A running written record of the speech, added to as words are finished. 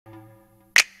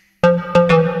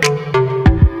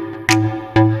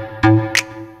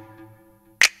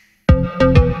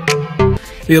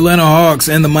The Atlanta Hawks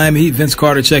and the Miami Heat. Vince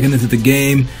Carter checking into the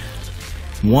game.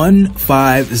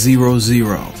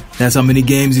 1-5-0-0. That's how many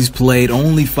games he's played.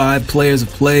 Only 5 players have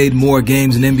played more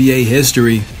games in NBA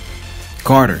history.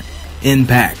 Carter,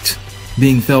 impact,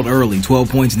 being felt early.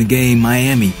 12 points in the game.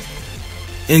 Miami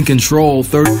in control.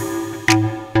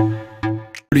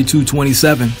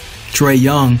 32-27. Trae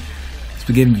Young has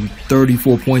been getting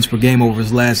 34 points per game over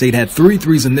his last 8. Had 3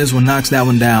 threes in this one. Knocks that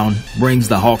one down. Brings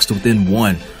the Hawks to within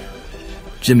 1.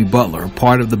 Jimmy Butler,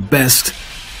 part of the best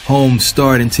home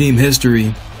start in team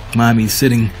history. Miami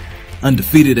sitting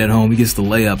undefeated at home. He gets the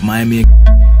layup. Miami in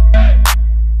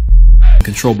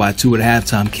control by 2 at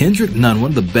halftime. Kendrick Nunn,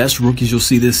 one of the best rookies you'll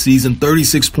see this season.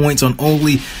 36 points on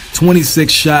only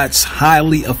 26 shots.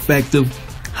 Highly effective,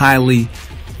 highly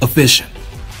efficient.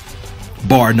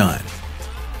 Bar none.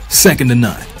 Second to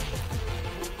none.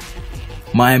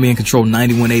 Miami in control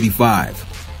 91-85.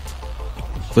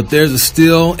 But there's a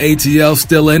still, ATL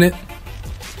still in it.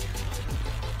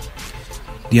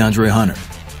 DeAndre Hunter.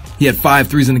 He had 5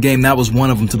 threes in the game. That was one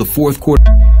of them. To the fourth quarter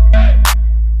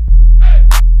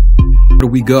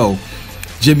we go.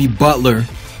 Jimmy Butler,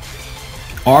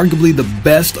 arguably the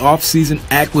best offseason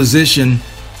acquisition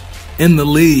in the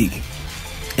league.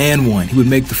 And one. He would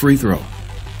make the free throw.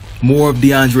 More of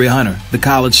DeAndre Hunter, the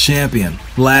college champion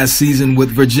last season with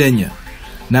Virginia.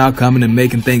 Now coming and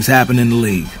making things happen in the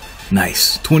league.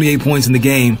 Nice. 28 points in the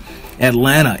game.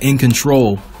 Atlanta in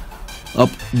control. Up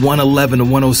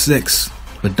 111-106.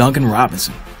 But Duncan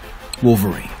Robinson,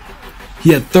 Wolverine.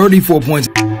 He had 34 points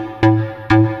in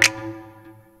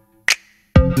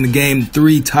the game.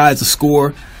 3 ties the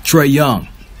score. Trae Young.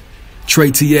 Trae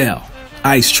TL.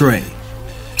 Ice Trae.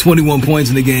 21 points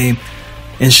in the game.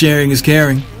 And sharing is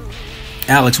caring.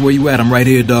 Alex, where you at? I'm right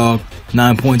here, dog.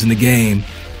 9 points in the game.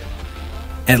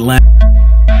 Atlanta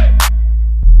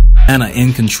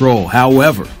in control.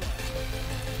 However,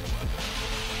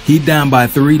 Heat down by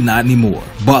 3, not anymore.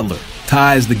 Butler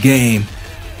ties the game.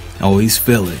 Oh, he's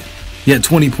feeling it. He had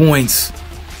 20 points.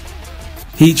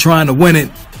 Heat trying to win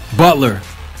it. Butler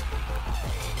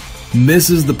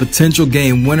misses the potential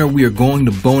game winner. We are going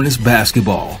to bonus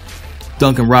basketball.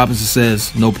 Duncan Robinson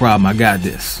says, no problem, I got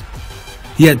this.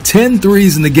 He had 10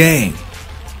 threes in the game.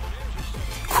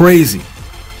 Crazy.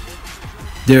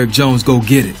 Derrick Jones, go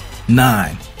get it.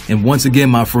 9. And once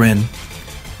again, my friend,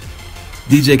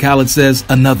 DJ Khaled says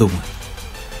another one.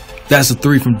 That's a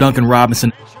 3 from Duncan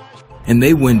Robinson. And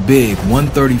they win big,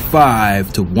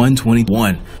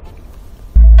 135-121.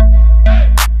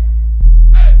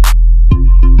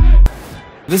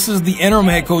 This is the interim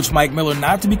head coach, Mike Miller,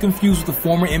 not to be confused with the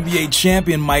former NBA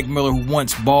champion Mike Miller, who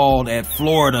once balled at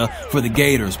Florida for the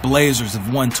Gators. Blazers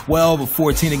have won 12 of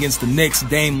 14 against the Knicks.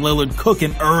 Dame Lillard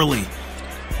cooking early.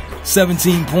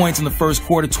 17 points in the first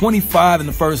quarter, 25 in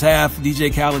the first half.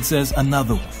 DJ Khaled says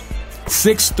another one.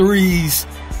 6 threes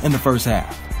in the first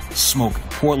half. Smoking.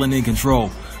 Portland in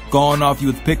control. Going off you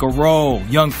with pick or roll.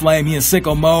 Young Flame, he in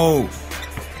sicko mode.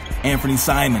 Anthony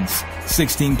Simons,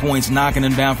 16 points, knocking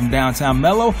him down from downtown.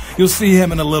 Melo, you'll see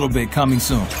him in a little bit coming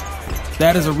soon.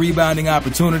 That is a rebounding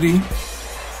opportunity.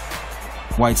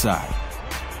 Whiteside.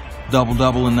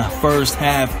 Double-double in the first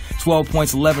half. 12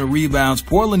 points, 11 rebounds.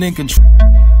 Portland in control.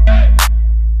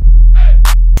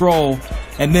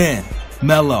 And then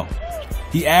Melo.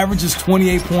 He averages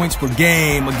 28 points per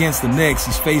game against the Knicks.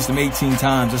 He's faced them 18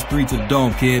 times. That's 3 to the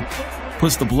dome, kid.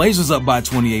 Puts the Blazers up by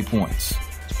 28 points.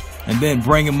 And then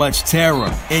bringing much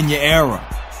terror in your era.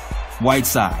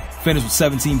 Whiteside finished with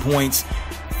 17 points,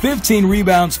 15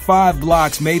 rebounds, 5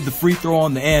 blocks, made the free throw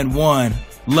on the and one.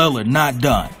 Lillard not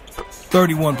done.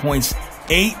 31 points,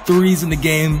 8 threes in the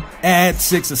game, add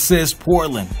 6 assists.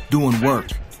 Portland doing work.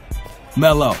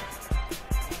 Melo.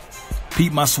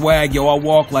 Peep my swag, yo, I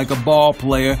walk like a ball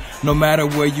player. No matter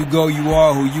where you go, you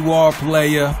are who you are,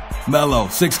 player. Melo,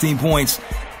 16 points,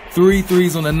 3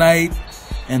 threes on the night,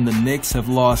 and the Knicks have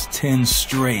lost 10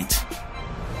 straight.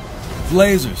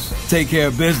 Blazers take care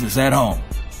of business at home.